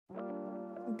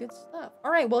good stuff.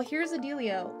 All right, well, here's the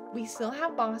dealio. We still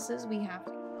have bosses we have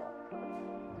to kill.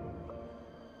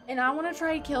 And I want to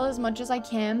try to kill as much as I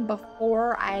can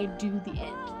before I do the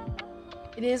end.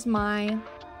 It is my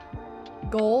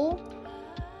goal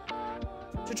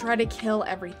to try to kill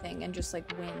everything and just like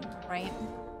win, right?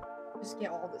 Just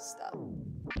get all this stuff.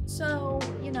 So,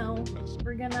 you know,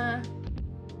 we're gonna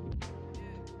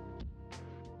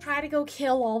try to go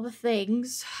kill all the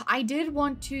things. I did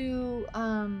want to,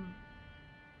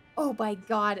 oh my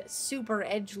god, super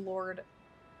edgelord.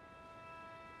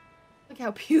 Look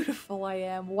how beautiful I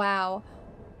am, wow.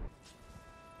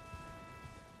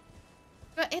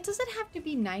 But does it have to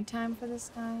be nighttime for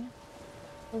this guy?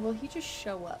 Or will he just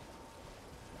show up?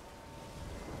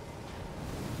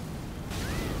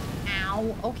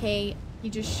 Ow, okay, he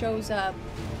just shows up.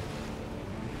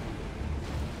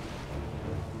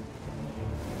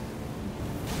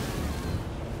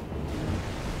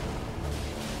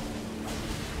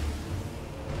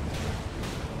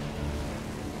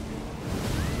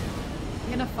 I'm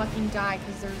gonna fucking die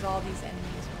because there's all these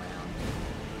enemies around.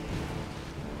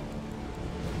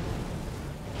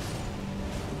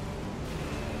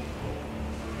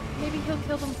 Maybe he'll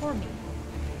kill them for me.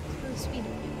 It's really sweet of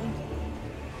you. Thank you.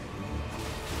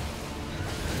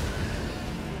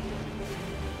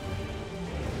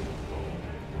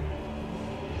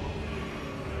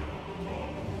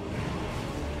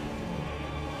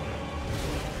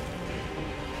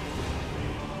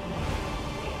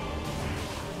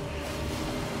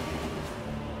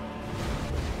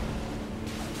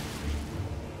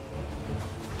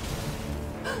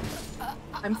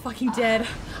 I'm fucking dead.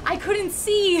 I couldn't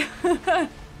see.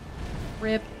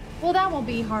 Rip. Well, that won't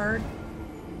be hard.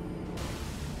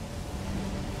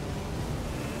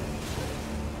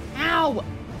 Ow!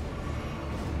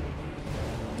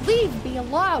 Leave me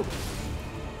alone.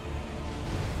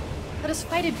 Let us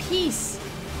fight in peace.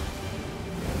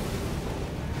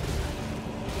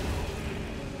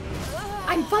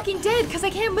 I'm fucking dead because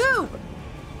I can't move.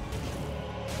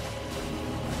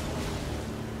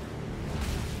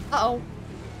 Uh-oh.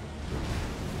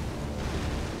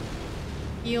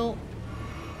 Heal.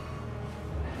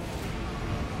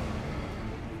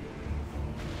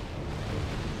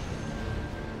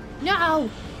 No!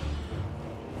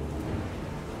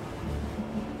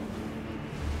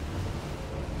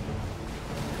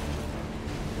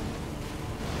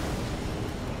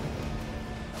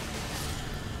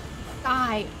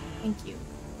 Die. Thank you.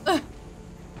 Ugh.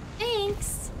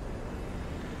 Thanks.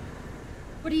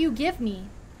 What do you give me?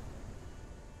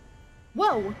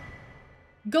 Whoa.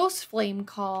 Ghostflame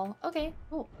call. Okay,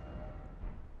 cool.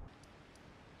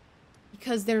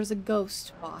 Because there's a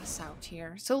ghost boss out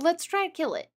here. So let's try to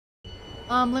kill it.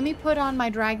 Let me put on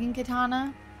my dragon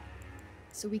katana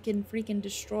so we can freaking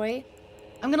destroy.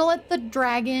 I'm gonna let the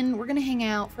dragon, we're gonna hang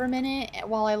out for a minute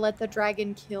while I let the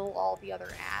dragon kill all the other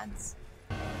ads.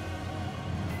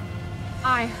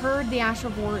 I heard the Ash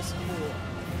of War is cool.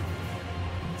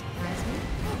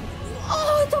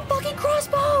 Oh, it's a fucking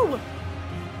crossbow!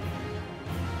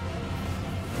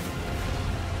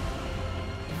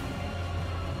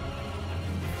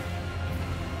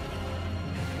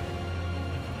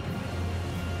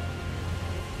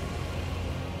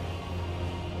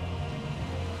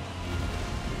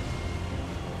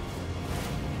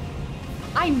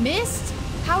 I missed?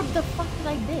 How the fuck did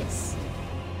I miss?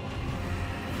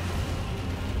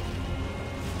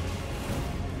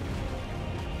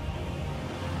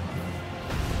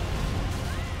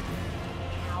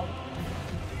 Ow.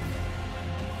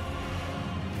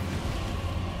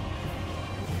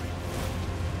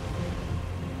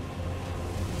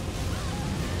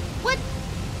 What?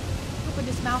 Opened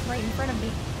his mouth right in front of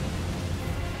me.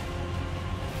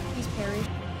 He's parried.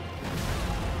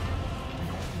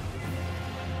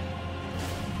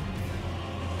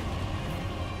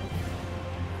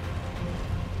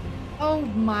 Oh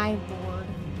my lord.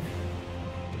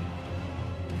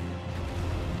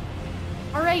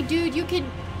 Alright, dude, you can...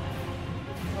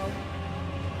 Whoa.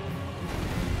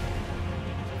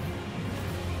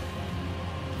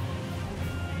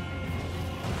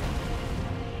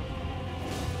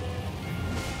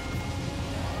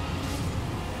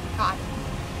 God.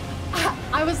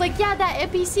 I was like, yeah, that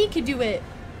NPC could do it.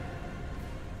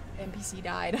 The NPC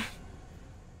died.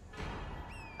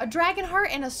 A dragon heart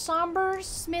and a somber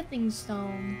smithing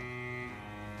stone.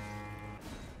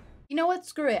 You know what?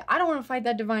 Screw it. I don't want to fight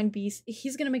that divine beast.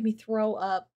 He's gonna make me throw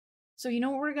up. So you know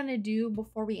what we're gonna do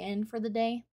before we end for the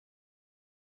day?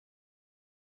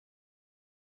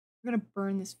 We're gonna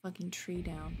burn this fucking tree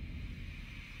down.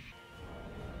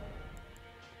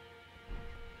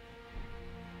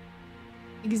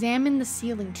 Examine the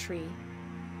ceiling tree.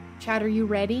 Chat, are you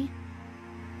ready?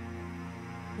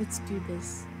 Let's do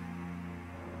this.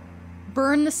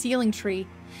 Burn the ceiling tree.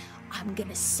 I'm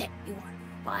gonna set you on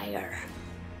fire.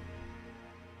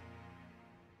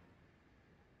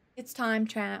 It's time,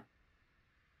 chat.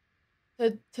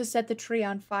 To set the tree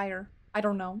on fire. I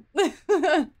don't know.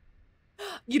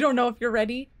 You don't know if you're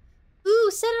ready?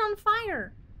 Ooh, set it on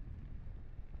fire.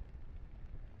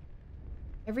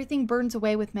 Everything burns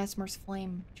away with Mesmer's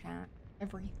flame, chat.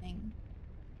 Everything.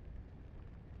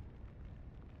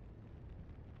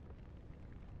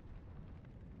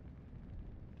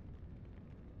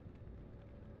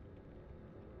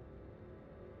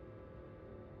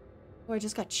 Oh, I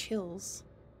just got chills.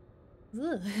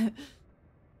 Ugh.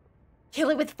 Kill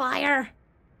it with fire!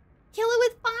 Kill it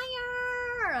with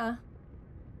fire!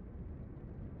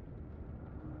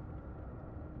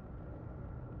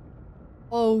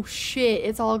 Oh shit,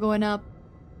 it's all going up.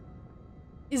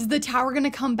 Is the tower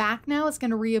gonna come back now? It's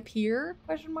gonna reappear?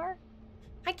 Question mark?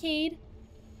 Hi, Cade.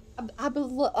 I'm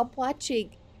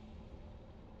watching.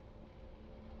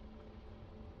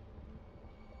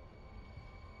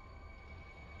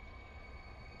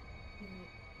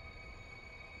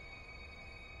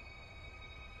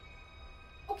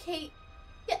 Okay.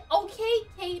 Yeah, okay,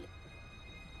 Cade.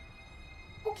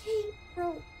 Okay,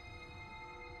 bro.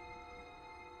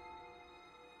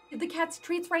 Did the cat's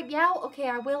treats right meow? Okay,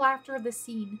 I will after the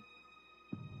scene.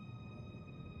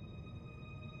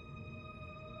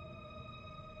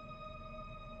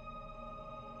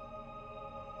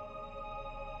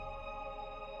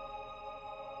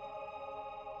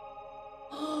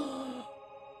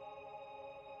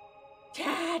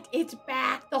 Dad, it's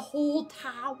back! The whole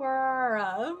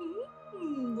tower!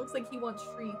 Looks like he wants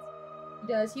treats. He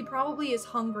does. He probably is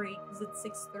hungry because it's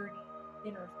 6:30.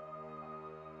 Dinner.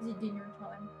 Is it dinner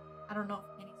time? I don't know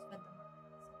if Kenny's fed them.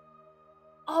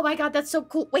 Oh my god, that's so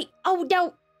cool. Wait, oh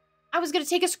no! I was gonna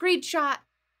take a screenshot.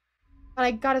 But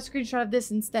I got a screenshot of this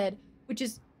instead, which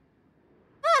is...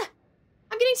 Ah!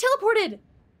 I'm getting teleported!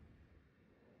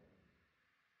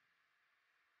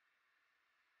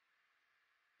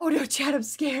 Oh no, chat, I'm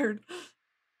scared.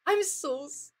 I'm so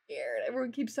scared.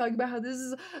 Everyone keeps talking about how this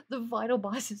is the final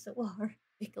boss is so hard.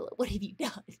 Nicola, what have you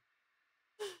done?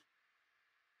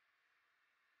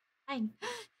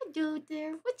 Hello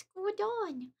there. What's going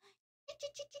on?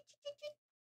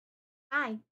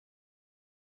 Hi.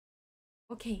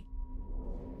 Okay.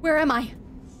 Where am I?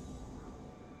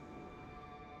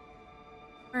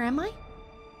 Where am I?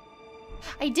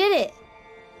 I did it.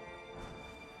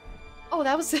 Oh,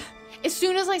 that was... As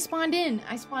soon as I spawned in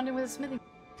with a smithing.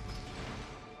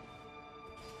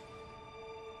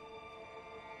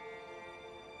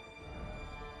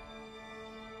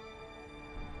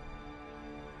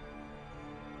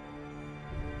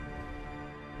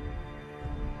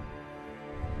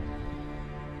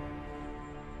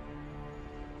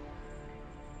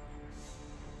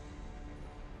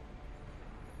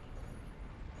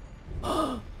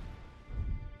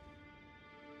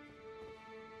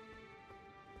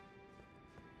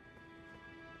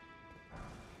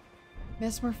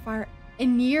 Mesmer fire.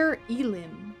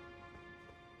 Enir-Ilim.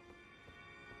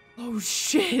 Oh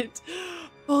shit.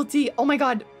 Faulty. Oh my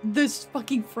god. This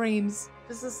fucking frames.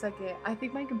 Just a second. I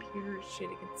think my computer is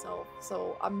shitting itself.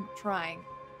 So I'm trying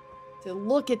to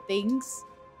look at things.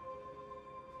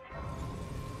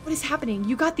 What is happening?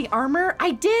 You got the armor?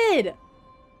 I did!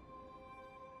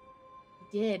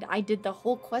 I did the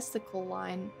whole questicle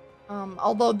line.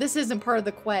 Although this isn't part of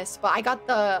the quest, but I got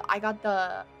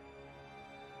the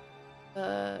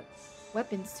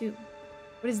weapons too.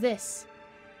 What is this?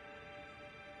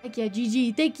 Heck yeah,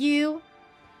 GG, thank you.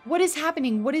 What is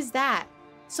happening? What is that?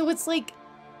 So it's like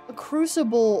a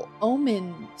crucible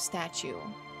omen statue.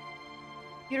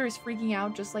 Computer is freaking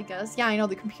out just like us. Yeah, I know,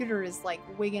 the computer is like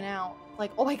wigging out.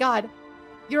 Like, oh my god,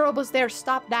 you're almost there,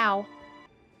 stop now.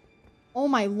 Oh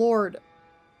my lord.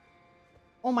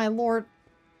 Oh my lord.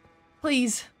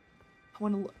 Please. I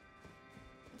wanna look.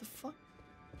 What the fuck?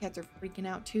 Cats are freaking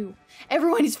out too.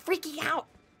 Everyone is freaking out.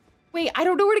 Wait, I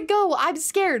don't know where to go. I'm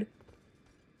scared.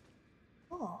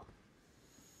 Oh.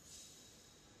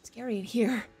 Scary in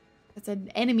here. That's an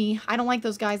enemy. I don't like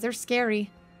those guys. They're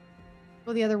scary.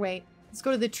 Go the other way. Let's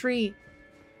go to the tree.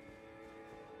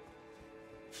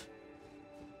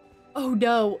 Oh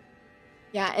no.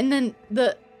 Yeah, and then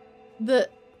the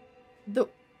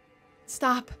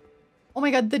stop. Oh my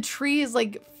god, the tree is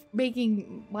like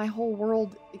making my whole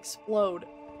world explode.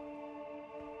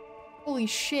 Holy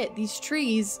shit, these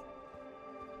trees,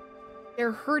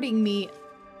 they're hurting me.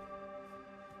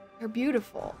 They're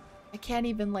beautiful. I can't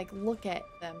even like look at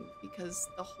them because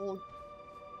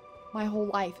my whole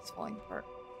life is falling apart.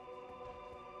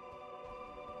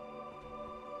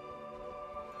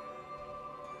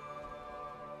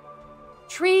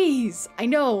 Trees! I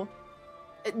know.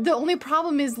 The only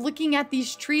problem is looking at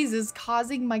these trees is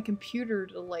causing my computer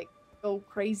to, like, go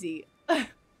crazy.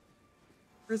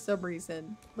 For some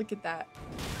reason. Look at that.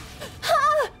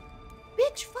 Ah!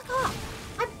 Bitch, fuck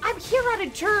off! I'm here on a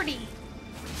journey!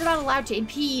 You're not allowed to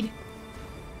impede.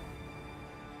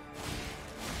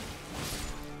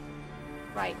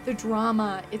 Right, the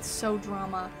drama. It's so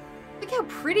drama. Look how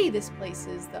pretty this place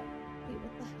is, though. Wait,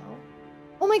 what the hell?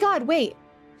 Oh my god, wait.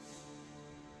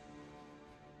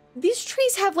 These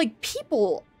trees have, like,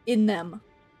 people in them.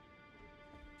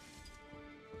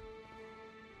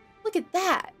 Look at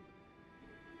that.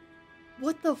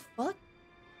 What the fuck?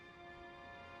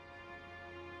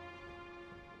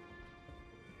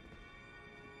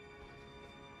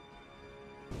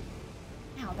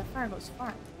 Wow, that fire goes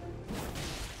far.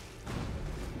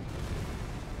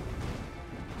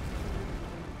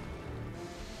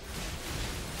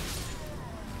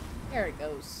 There it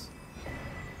goes.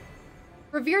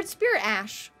 Revered Spirit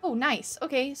Ash. Oh, nice.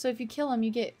 Okay, so if you kill him,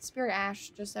 you get Spirit Ash,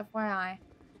 just FYI.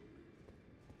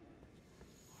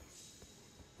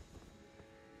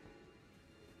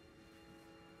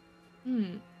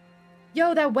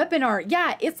 Yo, that weapon art.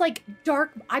 Yeah, it's like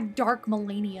dark. I'm Dark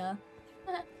Millennia.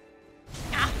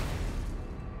 Ah.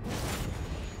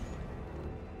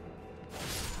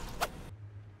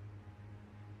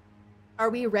 Are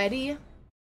we ready?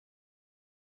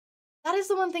 That is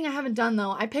the one thing I haven't done,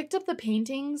 though. I picked up the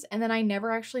paintings, and then I never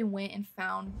actually went and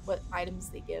found what items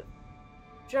they give.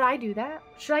 Should I do that?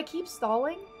 Should I keep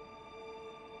stalling?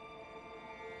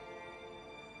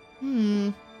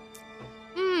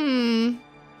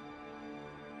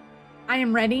 I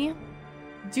am ready.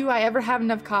 Do I ever have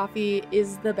enough coffee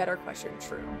is the better question.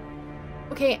 True.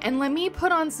 Okay, and let me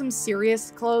put on some serious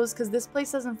clothes, because this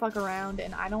place doesn't fuck around,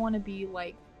 and I don't want to be,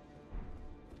 like...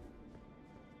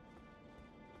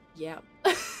 Yeah.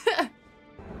 Yeah,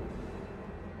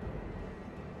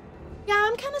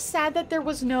 I'm kind of sad that there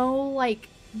was no, like,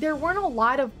 there weren't a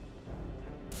lot of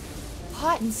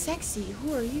hot and sexy.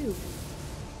 Who are you?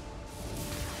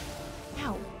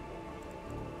 Ow.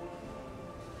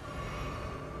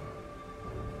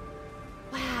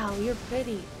 Wow, you're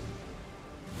pretty.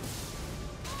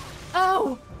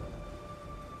 Oh!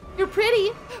 You're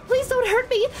pretty! Please don't hurt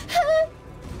me!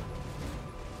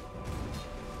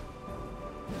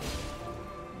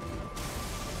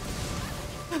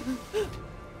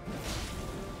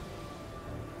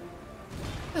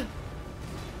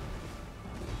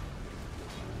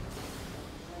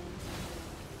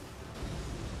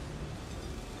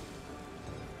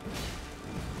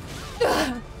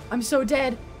 I'm so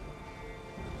dead.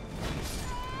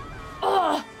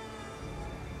 Ugh.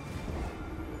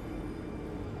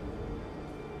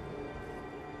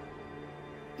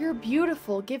 You're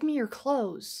beautiful. Give me your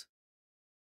clothes.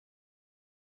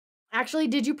 Actually,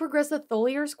 did you progress the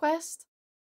Thiolier's quest?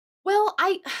 Well,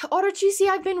 Erdtree,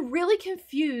 I've been really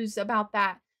confused about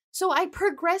that. So I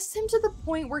progressed him to the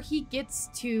point where he gets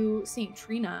to St.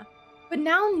 Trina, but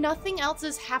now nothing else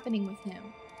is happening with him.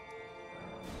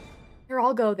 Here,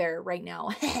 I'll go there right now.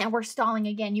 We're stalling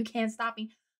again. You can't stop me.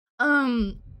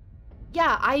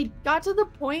 Yeah, I got to the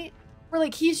point where,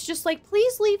 like, he's just like,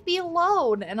 please leave me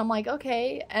alone. And I'm like,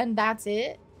 okay, and that's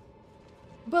it.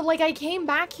 But, like, I came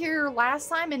back here last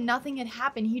time and nothing had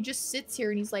happened. He just sits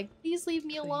here and he's like, please leave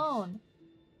me alone.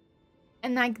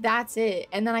 And, like, that's it.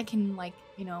 And then I can, like,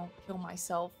 you know, kill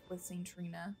myself with St.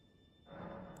 Trina.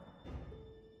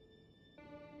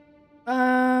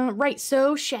 Right,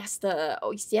 so Shasta.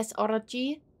 Oh, yes,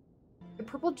 Erdtree. The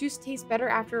purple juice tastes better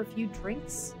after a few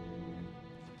drinks?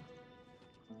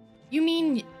 You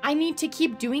mean I need to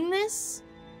keep doing this?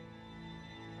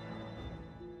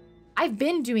 I've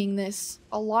been doing this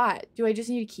a lot. Do I just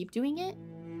need to keep doing it?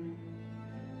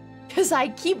 Because I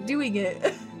keep doing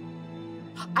it.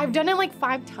 I've done it like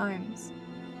 5 times.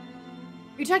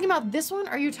 Are you talking about this one?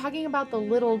 Or are you talking about the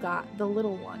little guy, the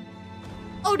little one?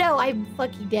 Oh no, I'm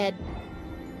fucking dead.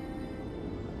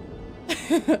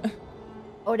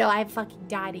 Oh no, I fucking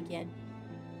died again.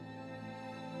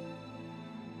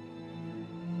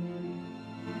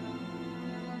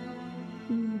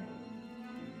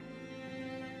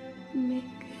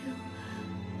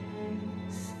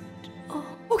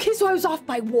 Okay, so I was off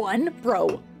by 1,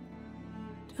 bro.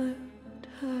 Don't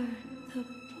turn the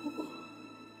poor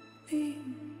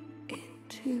thing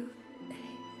into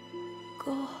a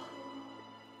god.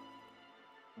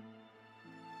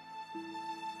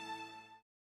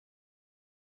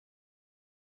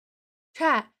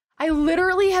 Chat, I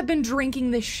literally have been drinking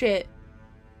this shit.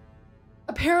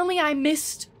 Apparently I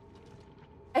missed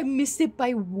it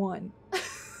by 1.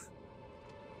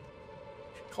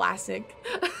 Classic.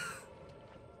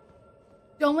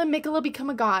 Don't let Mikola become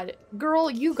a god.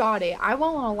 Girl, you got it. I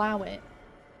won't allow it.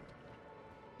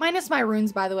 Minus my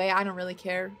runes, by the way. I don't really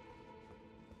care.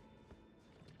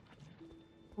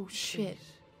 Oh, shit. Please.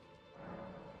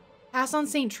 Pass on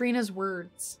St. Trina's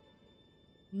words.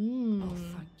 Oh,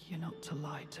 thank you not to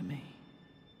lie to me.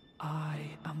 I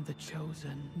am the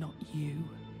chosen, not you.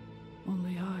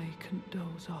 Only I can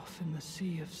doze off in the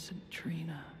sea of St.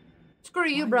 Trina. Screw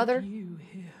you, Why brother. would you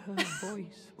hear her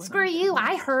voice when Screw I you, I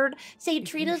cannot? heard St.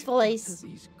 If you Trina's should voice. utter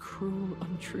these cruel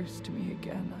untruths to me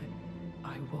again,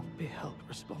 I won't be held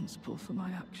responsible for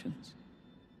my actions.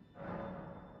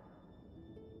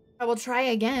 I will try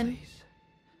again. Please,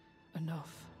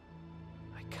 enough.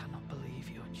 I cannot believe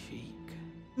your cheek,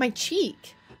 My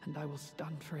cheek. and I will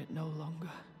stand for it no longer.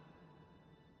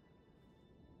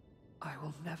 I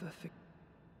will never forget.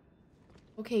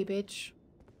 Okay, bitch.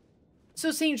 So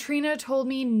St. Trina told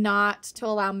me not to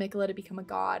allow Mikola to become a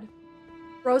god.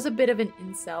 Bro's a bit of an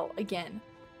incel again.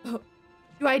 Do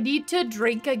I need to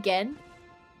drink again?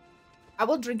 I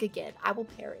will drink again. I will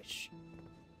perish.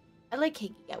 I like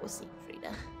hanging out with St.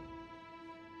 Trina.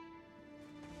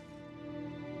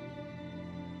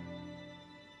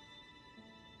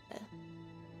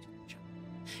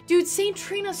 Dude, St.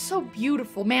 Trina's so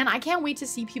beautiful. Man, I can't wait to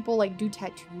see people like do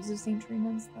tattoos of St. Trina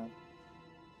and stuff.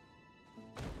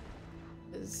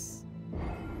 'Cause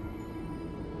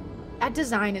that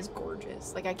design is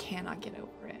gorgeous. Like, I cannot get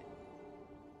over it.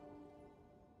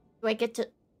 Do I get to...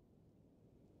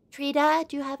 Trina,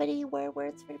 do you have any more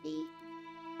words for me?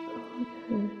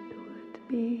 Childhood would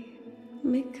be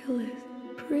Mikola's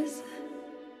prison.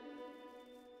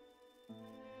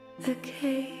 A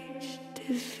cage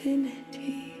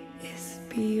divinity is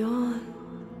beyond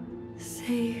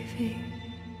saving.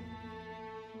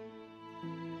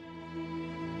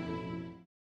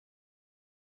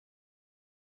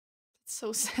 It's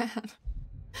so sad.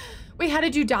 Wait, how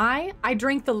did you die? I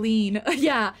drank the lean.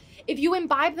 Yeah. If you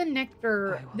imbibe the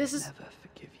nectar, I will this is... never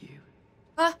forgive you.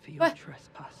 Huh? For your What?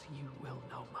 trespass, you will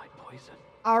know my poison.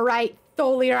 Alright,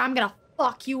 Thiollier, I'm gonna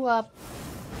fuck you up.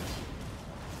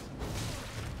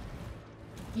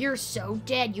 You're so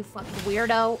dead, you fucking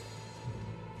weirdo.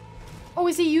 Oh,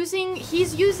 is he using...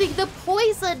 He's using the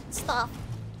poison stuff.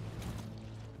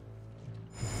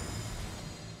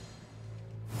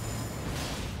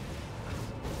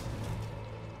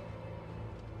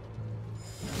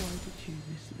 Why did you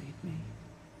mislead me?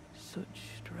 Such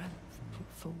strength, but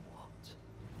for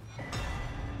what?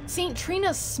 St.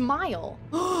 Trina's smile.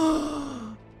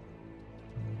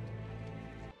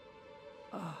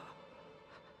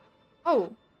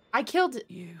 Oh, I killed it.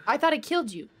 You. I thought I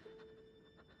killed you.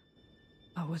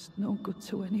 I was no good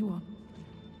to anyone.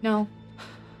 No.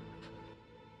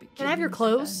 Can I have your Beginning to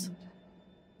clothes? end.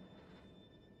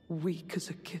 Weak as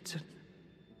a kitten,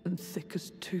 and thick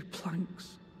as two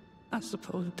planks. I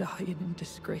suppose dying in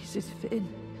disgrace is fitting,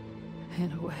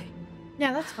 in a way.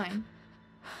 Yeah, that's fine.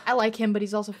 I like him, but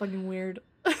he's also fucking weird.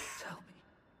 Tell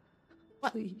me,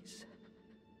 What? please.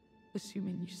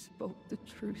 Assuming you spoke the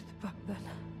truth back then.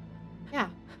 Yeah.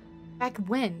 Back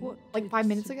when? What Like did 5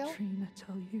 minutes St. ago? Trina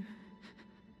tell you?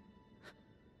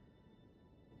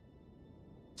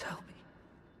 Tell me,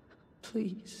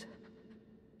 please.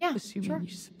 Yeah, Assuming sure. you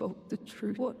spoke the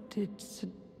truth. What did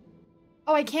St.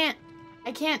 Oh, I can't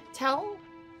tell?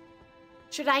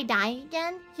 Should I die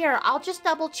again? Here, I'll just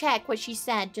double check what she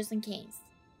said, just in case.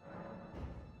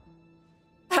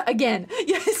 Again.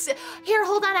 Yes. Here,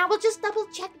 hold on, I will just double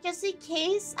check just in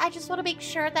case. I just want to make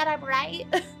sure that I'm right.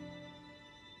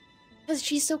 Because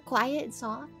she's so quiet and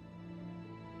soft.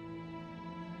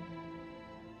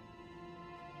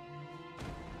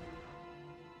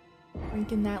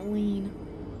 Drinking that lean.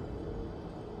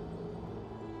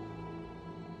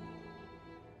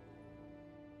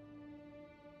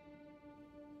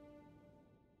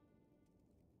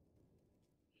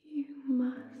 You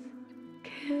must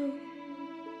kill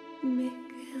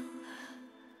Mikola.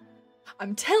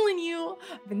 I'm telling you.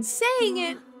 I've been saying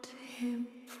it. Grant him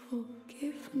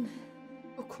forgiveness.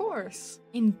 Of course.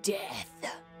 In death.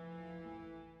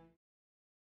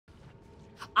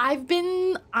 I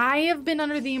have been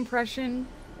under the impression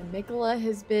that Mikola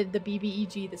has been the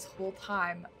BBEG this whole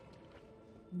time.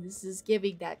 And this is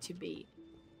giving that to be.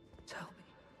 Tell me,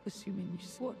 assuming you.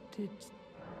 What did.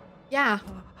 Yeah.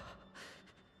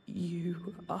 You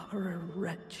are a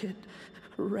wretched,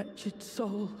 wretched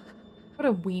soul. What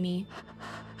a weenie.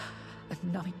 A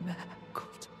nightmare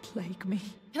could plague me.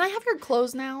 Can I have your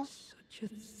clothes now? Such a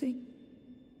thing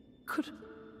could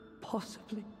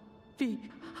possibly be.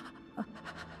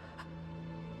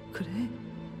 Could it?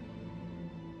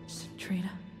 St. Trina,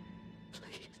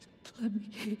 please let me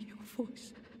hear your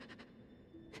voice.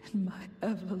 in my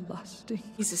everlasting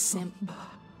He's a simp. slumber.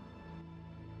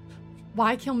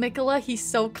 Why kill Mikola? He's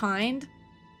so kind.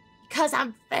 Because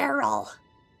I'm feral.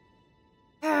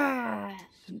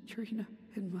 Trina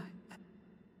in my...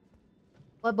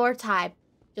 One more time.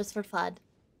 Just for fun.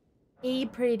 Hey,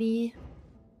 pretty.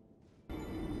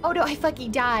 Oh no, I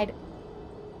fucking died.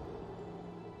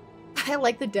 I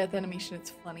like the death animation. It's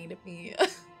funny to me.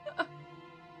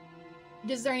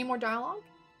 Is there any more dialogue?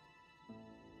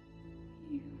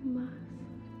 You must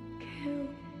kill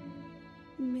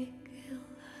Mikola.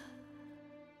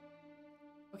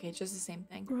 Okay, it's just the same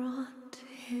thing. Grant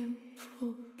him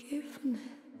forgiveness.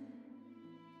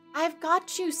 I've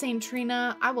got you, Saint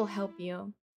Trina. I will help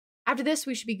you. After this,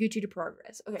 we should be Gucci to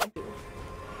progress. Okay.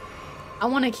 I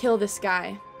want to kill this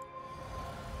guy.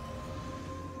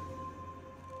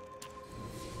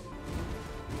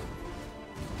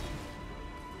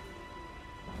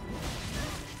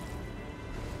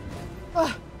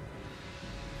 Ugh.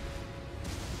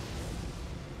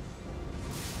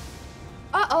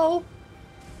 Uh-oh.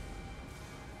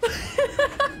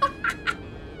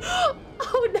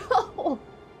 Oh no.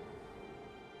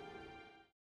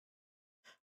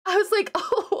 I was like,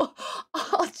 oh,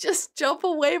 I'll just jump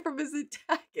away from his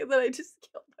attack, and then I just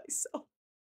killed myself.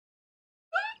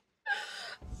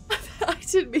 I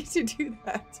didn't mean to do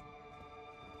that.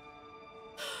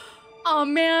 Oh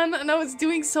man, and I was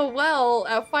doing so well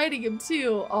at fighting him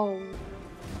too. Oh.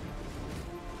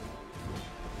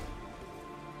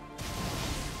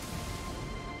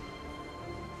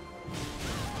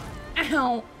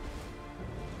 Ow.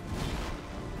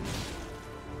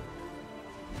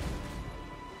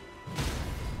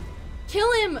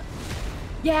 Kill him!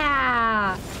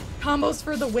 Yeah! Combos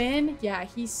for the win? Yeah,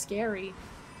 he's scary.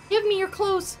 Give me your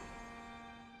clothes!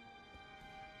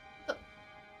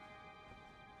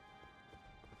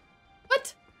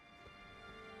 What?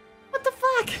 What the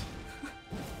fuck?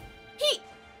 He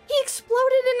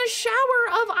exploded in a shower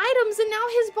of items and now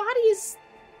his body is...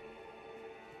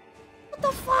 What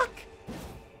the fuck?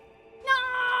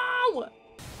 No!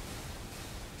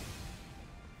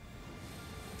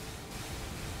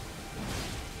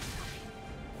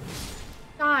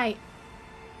 Die.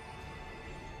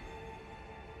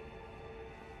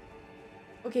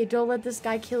 Okay, don't let this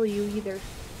guy kill you either.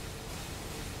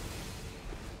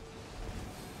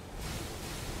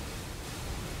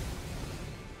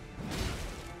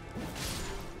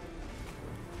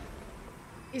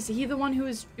 Is he the one who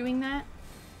is doing that?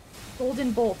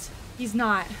 Golden Bolt. He's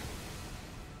not.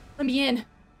 Let me in.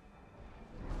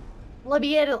 Let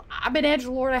me in. I'm an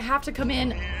edgelord. I have to come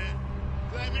in.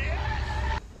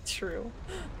 True.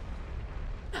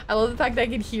 I love the fact that I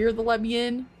could hear the let me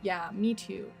in. Yeah, me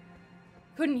too.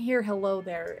 Couldn't hear hello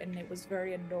there, and it was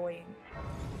very annoying.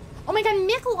 Oh my god,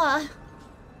 Mikola!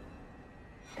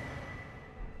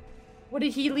 What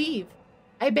did he leave?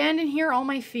 I abandoned here all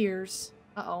my fears.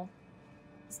 Uh-oh.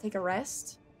 Let's take a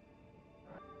rest.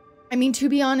 I mean, to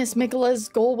be honest, Mikola's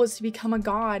goal was to become a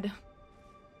god.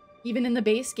 Even in the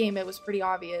base game, it was pretty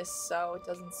obvious, so it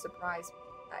doesn't surprise me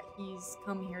that he's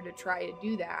come here to try to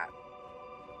do that.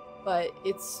 But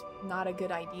it's not a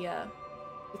good idea.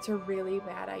 It's a really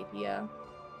bad idea.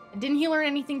 And didn't he learn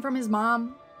anything from his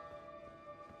mom?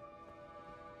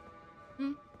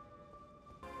 Hmm?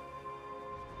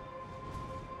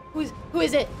 Who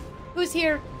is it? Who's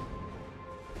here?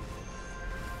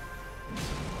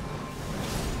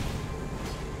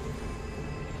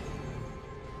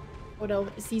 Oh no,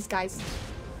 it's these guys.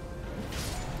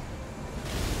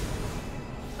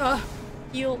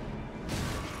 Heal.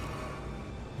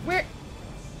 Where?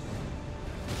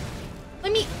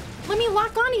 Let me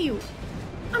lock onto you.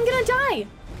 I'm gonna die.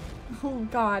 Oh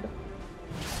god.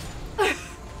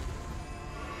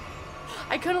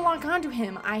 I couldn't lock onto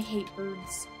him. I hate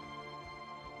birds.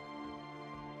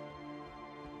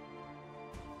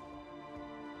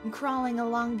 I'm crawling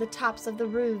along the tops of the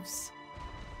roofs.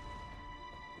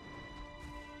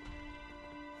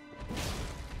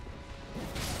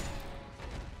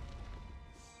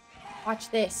 Watch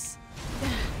this.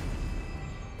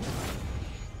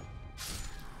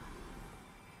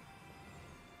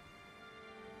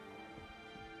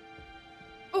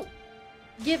 Oh,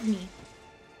 give me.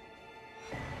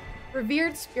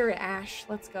 Revered Spirit Ash.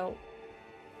 Let's go.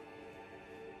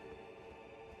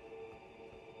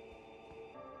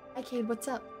 Hi, Cade. What's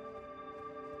up?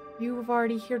 You have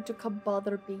already here to come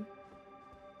bother me.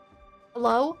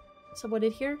 Hello? Someone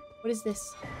in here? What is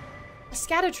this? A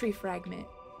Erdtree fragment.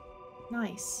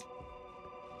 Nice.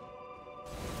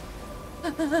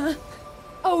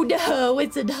 Oh no,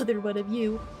 it's another one of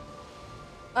you.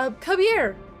 Come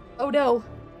here. Oh no.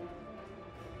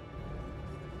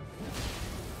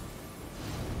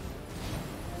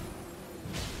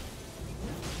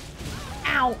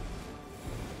 Ow!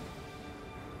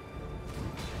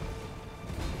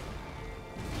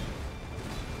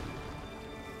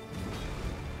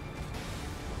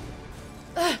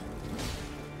 Ugh.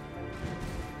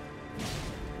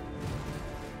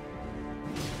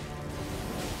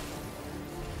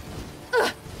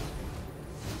 Ugh.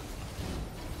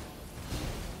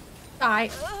 Die.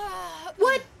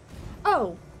 What?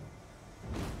 Oh.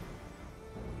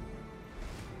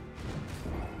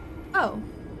 Oh.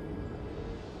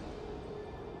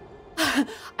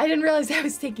 I didn't realize I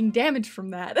was taking damage from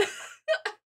that.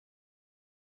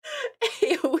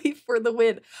 AoE for the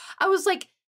win. I was like,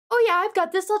 oh yeah, I've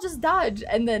got this, I'll just dodge.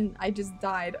 And then I just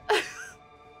died.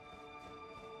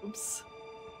 Oops.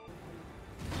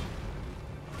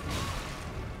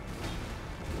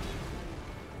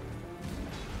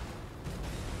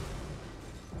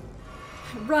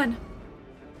 Run.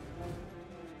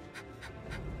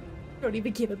 Don't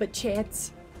even give him a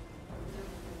chance.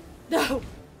 No.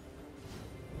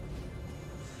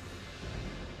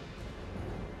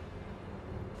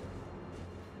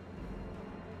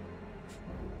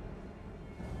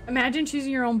 Imagine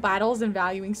choosing your own battles and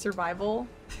valuing survival.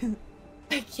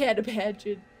 I can't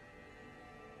imagine.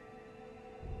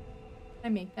 Can I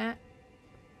make that?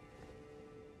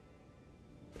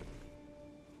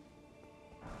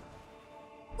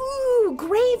 Ooh,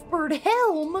 Gravebird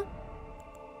Helm!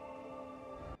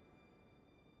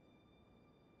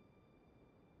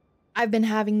 I've been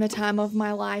having the time of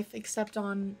my life, except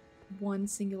on one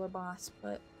singular boss,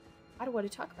 but I don't want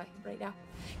to talk about him right now.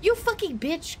 You fucking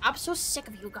bitch! I'm so sick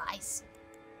of you guys.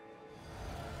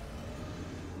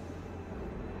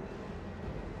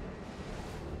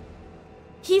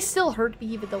 He still hurt me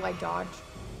even though I dodged.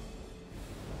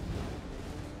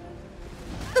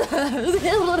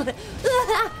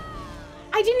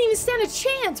 I didn't even stand a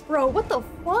chance, bro. What the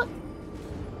fuck?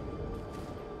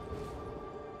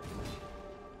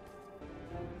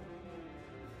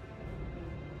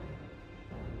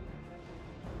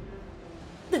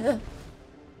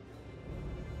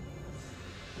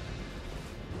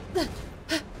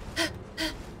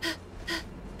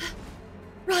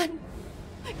 Run!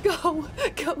 Go!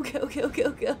 Go, go, go,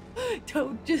 go, go.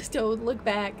 Don't look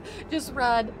back. Just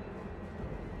run.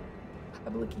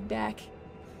 I'm looking back.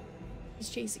 He's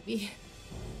chasing me.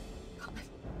 God.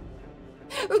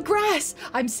 Oh, grass!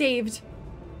 I'm saved.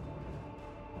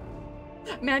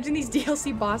 Imagine these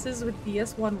DLC bosses with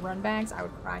DS1 runbacks. I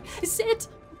would cry. Sit!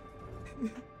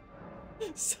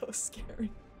 So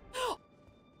scary.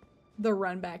 The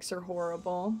runbacks are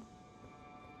horrible.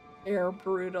 They're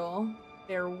brutal.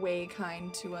 They're way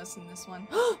kind to us in this one.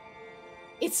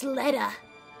 It's Letta.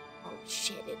 Oh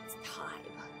shit, it's time.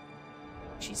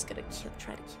 She's gonna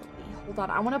try to kill me. Hold on,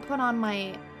 I want to put on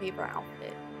my favorite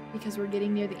outfit because we're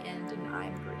getting near the end and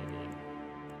I'm greedy.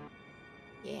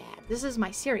 Yeah, this is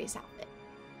my serious outfit.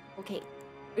 Okay,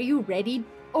 are you ready?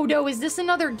 Oh no, is this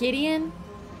another Gideon?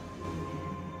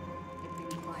 It's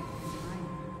been quite some time.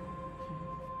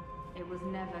 It was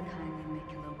never kindly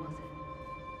Mikula, was it?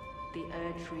 The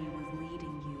Erdtree was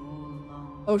leading you all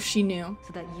along. Oh, she knew.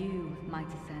 So that you might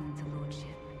ascend to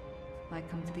lordship. Might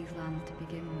come to these lands to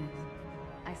begin with.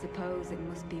 I suppose it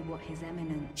must be what His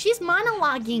Eminence... She's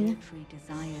monologuing. Erdtree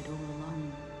desired all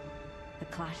along. The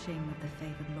clashing of the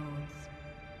favored lords.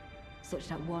 Such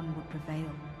that one would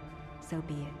prevail. So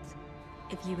be it.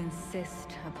 If you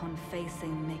insist upon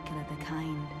facing Mikula the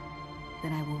Kind,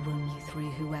 then I will run you through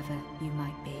whoever you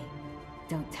might be.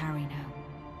 Don't tarry now.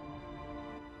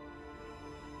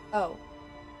 Oh.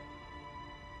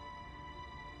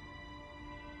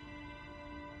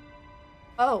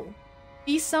 Oh.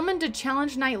 Be summoned to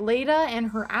challenge Knight Leda and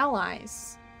her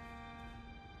allies.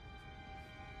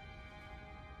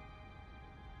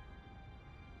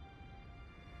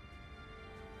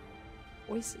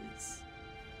 Voices.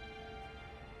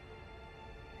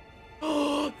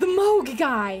 Oh, the Moog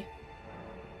guy!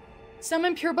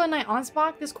 Summon Pureblood Knight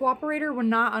Ansbach. This cooperator will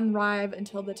not arrive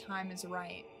until the time is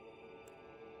right.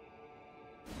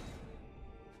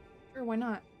 Sure, why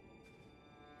not?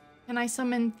 Can I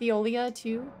summon Thiollier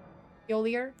too?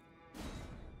 Thiollier?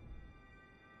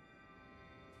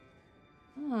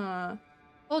 Huh.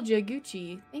 Told you,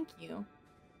 Gucci. Thank you.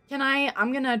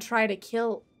 I'm gonna try to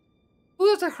kill...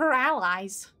 Who's her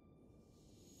allies?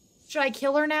 Should I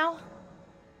kill her now?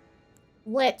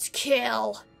 Let's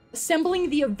kill. Assembling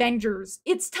the Avengers.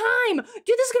 It's time! Dude,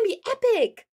 this is gonna be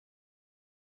epic!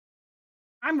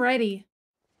 I'm ready.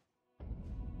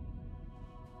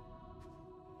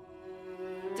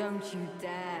 Don't you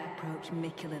dare approach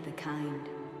Mikula the Kind.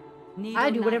 I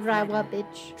do whatever I want,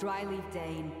 bitch. Dryleaf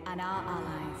Dane and our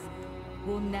allies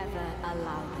will never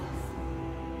allow this.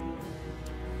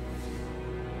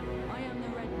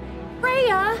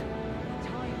 Freya!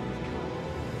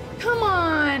 Come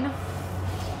on!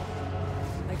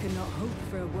 I could not hope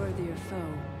for a worthier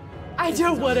foe. I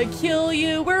don't want to kill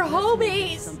you. We're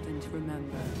homies. Something to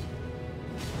remember.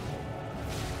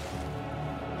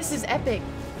 This is epic.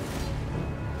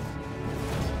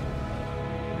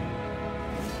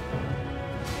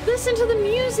 Listen to the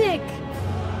music.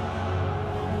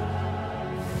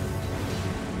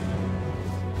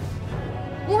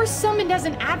 More summoned as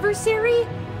an adversary?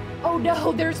 Oh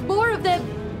no, there's more of them.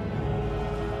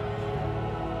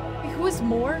 Wait, who is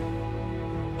more?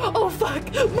 Oh fuck,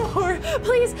 more!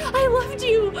 Please, I loved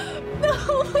you!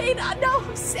 No, wait, no,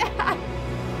 I'm sad!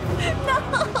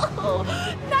 No!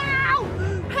 No!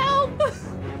 Help!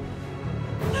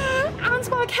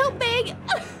 Ansbach, help me!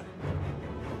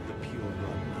 The pure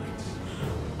blood knights,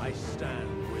 I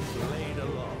stand with blade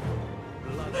aloft,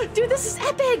 blood Dude, this is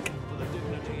epic! for the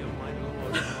dignity of my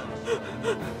lord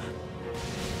and master.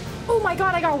 Oh my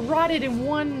god, I got rotted in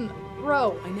one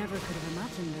row. I never could have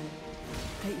imagined it.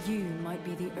 That you might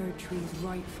be the Erdtree's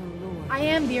rightful lord. I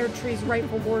am the Erdtree's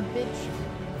rightful lord, bitch.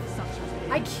 Such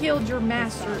as I killed your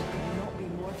master. could not be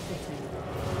more fitting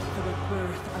for the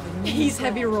birth of a new He's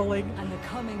heavy god rolling. and the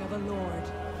coming of a lord.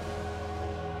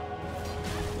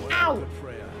 Ow! Good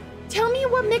Freya, Tell me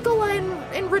what Mikola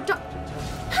and Redu-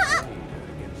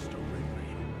 against Erdtree.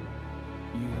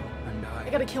 You and I I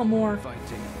gotta kill more.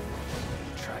 fighting.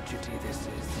 Tragedy this is.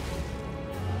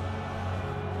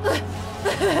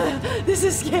 This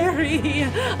is scary.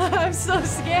 I'm so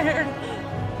scared.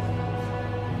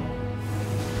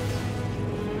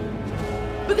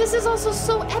 But this is also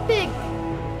so epic.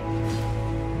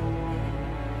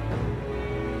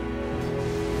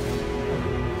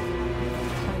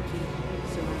 Thank you,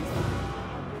 Sir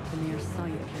Ansbach. The mere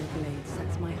sight of your blade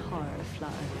sets my heart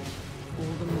aflutter.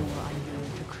 All the more I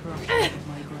yearn to crush it with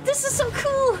my grasp. This is so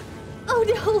cool. Oh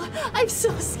no, I'm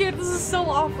so scared. This is so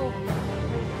awful.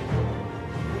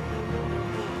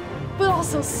 But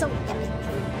also so epic.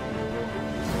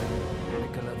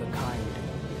 Nicola the Kind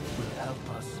will help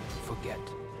us forget.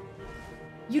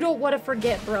 You don't want to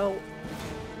forget, bro.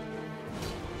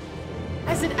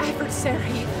 As an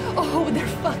adversary. Oh, they're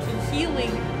fucking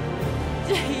healing.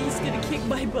 He's gonna kick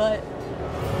my butt.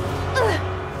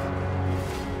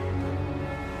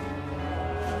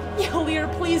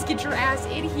 Thiollier, please get your ass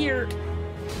in here.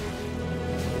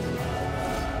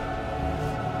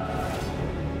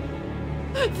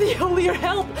 Thiollier,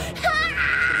 help!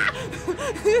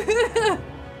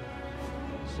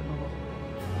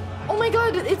 Oh my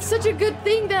god, it's such a good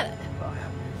thing that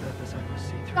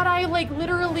I like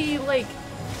literally like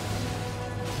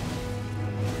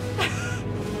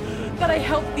that I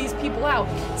helped these people out.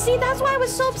 See, that's why I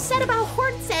was so upset about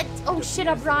Hornsent. Oh shit,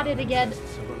 I'm rotted again.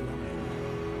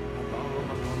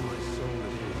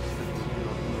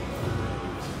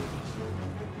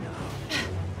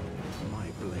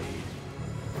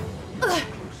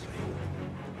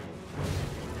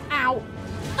 Ow.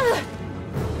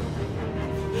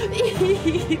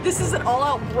 This is an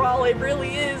all-out brawl, it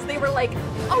really is. They were like,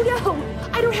 oh no,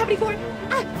 I don't have any more.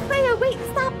 Ah, Freya, wait,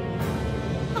 stop.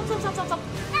 Stop.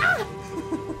 Ah!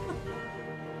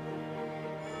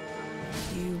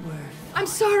 You were I'm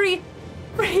sorry,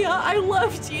 Freya, I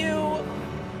loved you.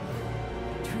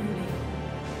 truly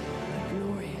a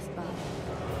glorious battle.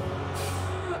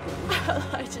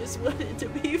 I just wanted to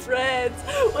be friends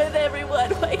with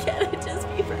everyone. Why can't I just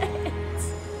be friends?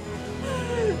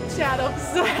 Chad, I'm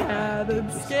sad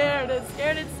and scared and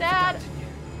scared and sad.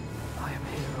 I am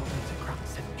here only to grant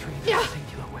Trina's Yeah.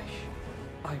 singular wish.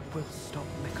 I will stop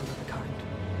Nicola the Kind.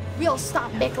 We'll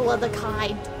stop Mikola the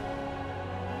Kind.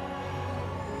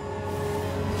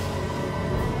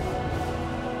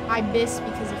 I missed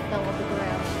because he fell on the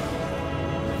ground.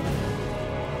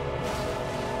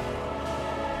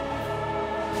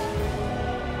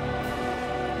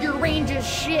 Your range is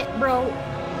shit, bro.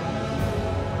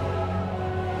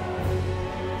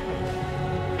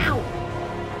 Ow.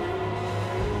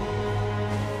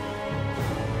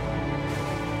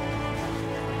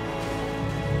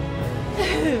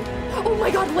 Oh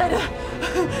my god,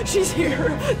 Letta! She's here!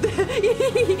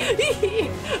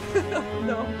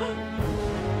 No.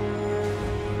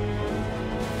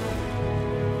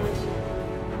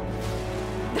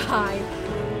 Die.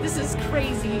 This is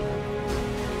crazy.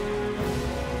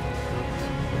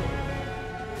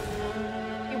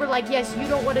 They were like, yes, you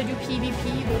don't want to do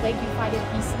PvP, we'll make you fight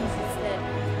NPCs instead.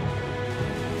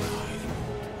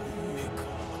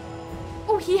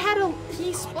 Oh,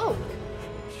 he spoke.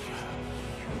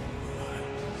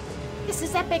 This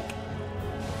is epic.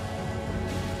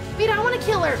 Wait, I want to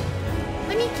kill her.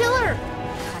 Let me kill her.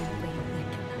 Kindly,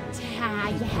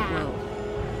 Nicola. Yeah.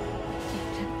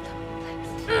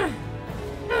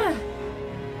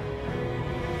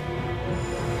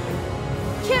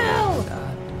 Kill!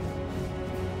 Dad.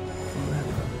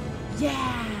 Forever.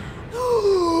 Yeah!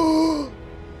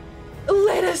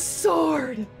 Let a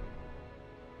sword!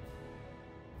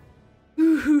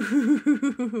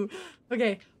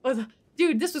 Okay.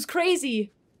 Dude, this was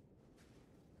crazy.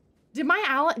 Did my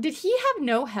ally, did he have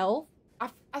no health?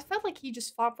 I felt like he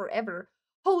just fought forever.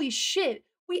 Holy shit.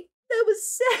 That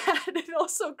was sad and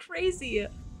also crazy.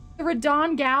 The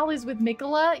Radon gal is with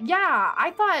Mikola? Yeah,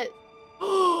 I thought,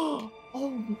 oh,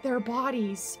 their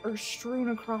bodies are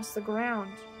strewn across the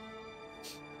ground.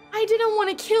 I didn't want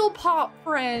to kill Pop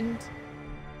Friend.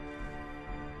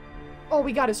 Oh,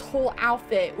 we got his whole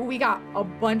outfit. Ooh, we got a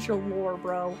bunch of lore,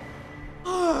 bro.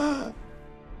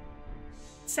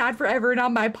 Sad forever,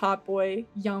 not my Pop Boy.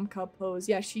 Yamka pose.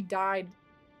 Yeah, she died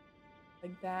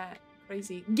like that.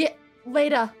 Crazy. Get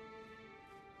Leda.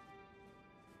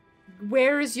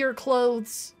 Where's your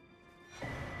clothes?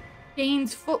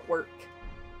 Jane's footwork.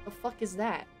 The fuck is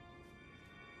that?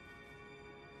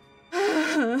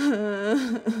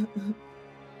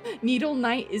 Needle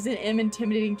Knight isn't an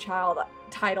intimidating child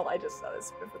title. I just saw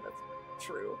this, but that's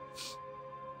true.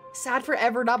 Sad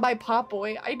forever, not my Pop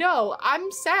Boy. I know,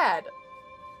 I'm sad.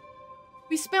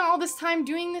 We spent all this time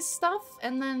doing this stuff,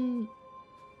 and then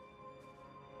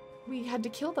we had to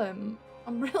kill them.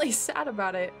 I'm really sad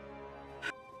about it.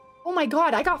 Oh my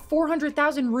god, I got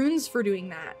 400,000 runes for doing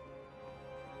that.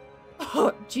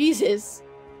 Oh, Jesus.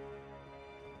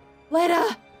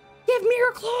 Leda, give me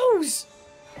your clothes.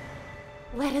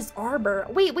 Leda's arbor.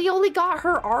 Wait, we only got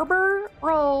her arbor?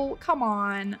 Bro, come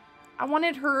on. I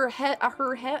wanted her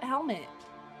helmet.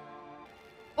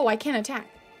 Oh, I can't attack.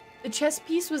 The chest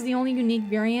piece was the only unique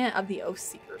variant of the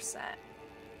Oathseeker set.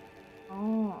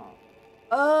 Oh.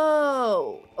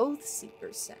 Oh,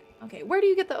 Oathseeker set. Okay, where do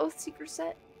you get the Oathseeker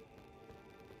set?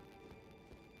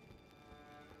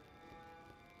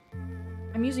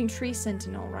 I'm using Tree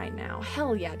Sentinel right now.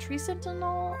 Hell yeah, Tree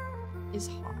Sentinel is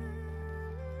hot.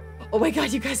 Oh my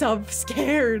god, you guys, I'm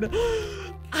scared.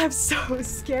 I'm so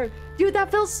scared. Dude,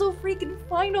 that felt so freaking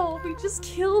final. We just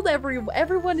killed everyone.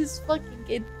 Everyone is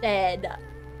fucking dead.